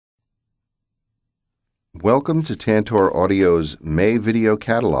Welcome to Tantor Audio's May Video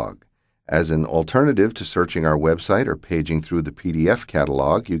Catalog. As an alternative to searching our website or paging through the PDF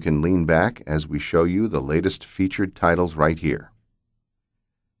catalog, you can lean back as we show you the latest featured titles right here.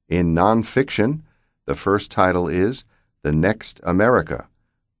 In nonfiction, the first title is The Next America,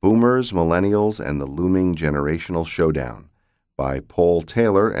 Boomers, Millennials, and the Looming Generational Showdown by Paul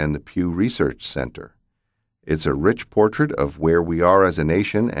Taylor and the Pew Research Center. It's a rich portrait of where we are as a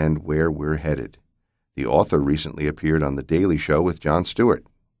nation and where we're headed. The author recently appeared on The Daily Show with Jon Stewart.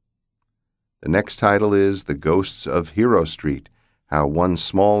 The next title is The Ghosts of Hero Street, How One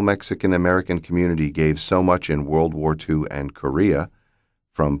Small Mexican-American Community Gave So Much in World War II and Korea.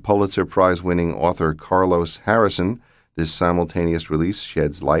 From Pulitzer Prize-winning author Carlos Harrison, this simultaneous release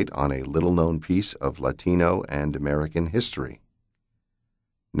sheds light on a little-known piece of Latino and American history.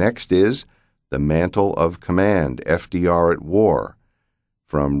 Next is The Mantle of Command, FDR at War,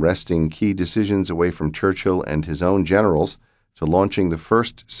 from wresting key decisions away from Churchill and his own generals to launching the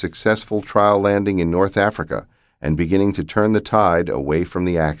first successful trial landing in North Africa and beginning to turn the tide away from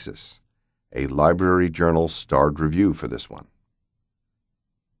the Axis. A Library Journal starred review for this one.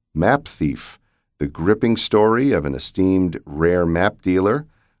 Map Thief, the gripping story of an esteemed rare map dealer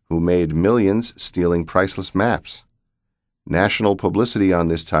who made millions stealing priceless maps. National publicity on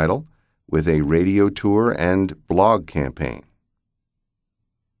this title with a radio tour and blog campaign.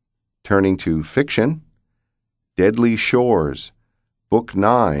 Turning to fiction, Deadly Shores, Book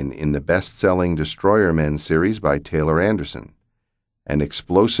 9 in the best-selling Destroyer Men series by Taylor Anderson, an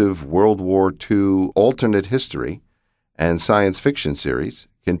explosive World War II alternate history and science fiction series,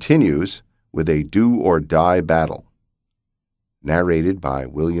 continues with a do-or-die battle. Narrated by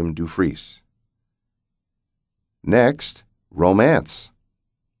William Dufresne. Next, romance.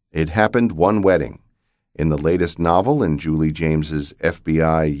 It Happened One Wedding. In the latest novel in Julie James's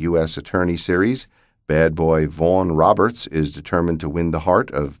FBI U.S. Attorney series, bad boy Vaughn Roberts is determined to win the heart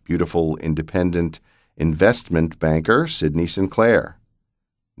of beautiful, independent investment banker Sidney Sinclair.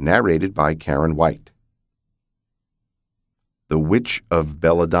 Narrated by Karen White. The Witch of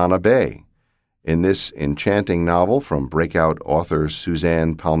Belladonna Bay. In this enchanting novel from breakout author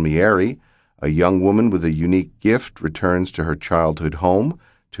Suzanne Palmieri, a young woman with a unique gift returns to her childhood home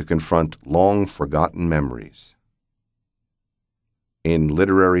to confront long-forgotten memories. In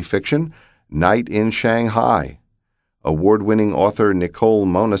literary fiction, Night in Shanghai, award-winning author Nicole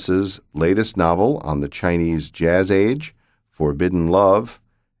Monas's latest novel on the Chinese Jazz Age, forbidden love,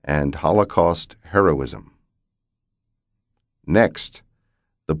 and Holocaust heroism. Next,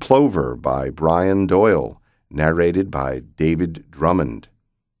 The Plover by Brian Doyle, narrated by David Drummond,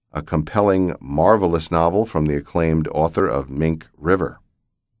 a compelling, marvelous novel from the acclaimed author of Mink River.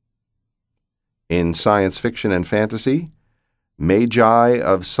 In science fiction and fantasy, Magi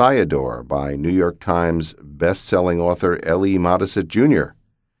of Sayador by New York Times best-selling author L.E. Modesitt Jr.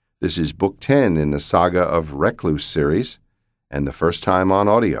 This is Book 10 in the Saga of Recluse series, and the first time on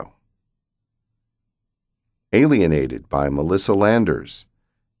audio. Alienated by Melissa Landers.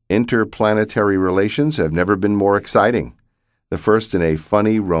 Interplanetary relations have never been more exciting. The first in a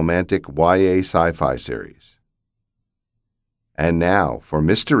funny, romantic YA sci-fi series. And now for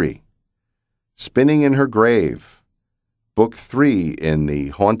mystery. Spinning in Her Grave, Book 3 in the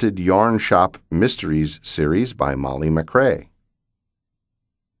Haunted Yarn Shop Mysteries series by Molly McRae.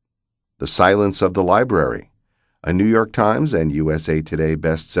 The Silence of the Library, a New York Times and USA Today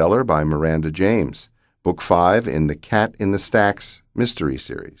bestseller by Miranda James, Book 5 in the Cat in the Stacks mystery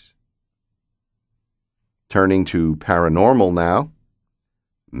series. Turning to paranormal now,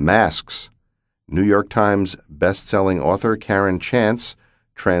 Masks, New York Times best-selling author Karen Chance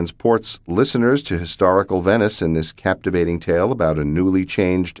transports listeners to historical Venice in this captivating tale about a newly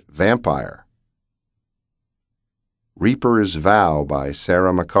changed vampire. Reaper's Vow by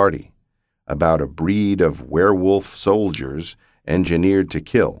Sarah McCarty, about a breed of werewolf soldiers engineered to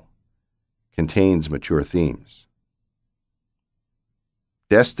kill, contains mature themes.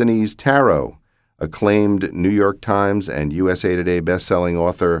 Destiny's Tarot, acclaimed New York Times and USA Today best-selling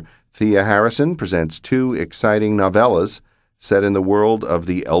author Thea Harrison presents two exciting novellas set in the world of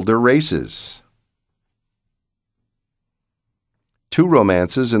the elder races. Two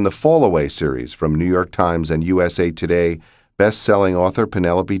romances in the Fallaway series from New York Times and USA Today best-selling author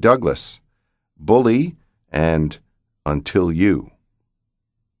Penelope Douglas, Bully and Until You.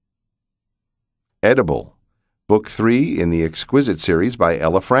 Edible, Book 3 in the Exquisite series by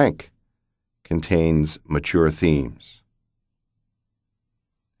Ella Frank, contains mature themes.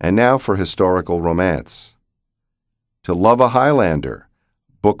 And now for historical romance. To Love a Highlander,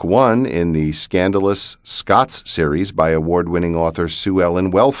 Book 1 in the scandalous Scots series by award-winning author Sue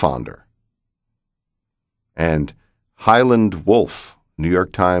Ellen Wellfonder. And Highland Wolf, New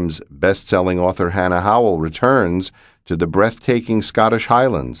York Times best-selling author Hannah Howell returns to the breathtaking Scottish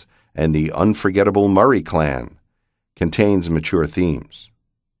Highlands and the unforgettable Murray clan. Contains mature themes.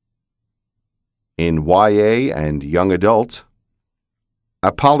 In YA and young adult,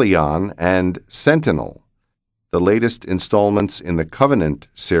 Apollyon and Sentinel, the latest installments in the Covenant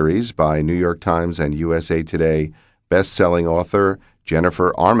series by New York Times and USA Today best-selling author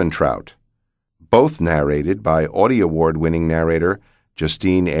Jennifer Armentrout, both narrated by Audie Award-winning narrator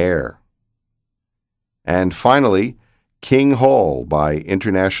Justine Eyre. And finally, King Hall by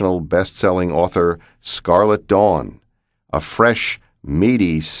international best-selling author Scarlett Dawn, a fresh,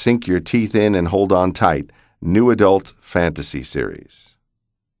 meaty, sink-your-teeth-in-and-hold-on-tight new adult fantasy series.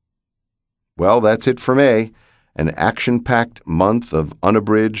 Well, that's it for May, an action-packed month of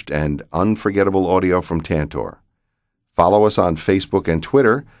unabridged and unforgettable audio from Tantor. Follow us on Facebook and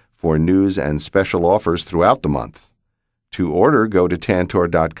Twitter for news and special offers throughout the month. To order, go to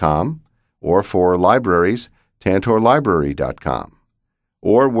Tantor.com, or for libraries, TantorLibrary.com,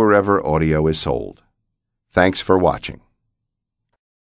 or wherever audio is sold. Thanks for watching.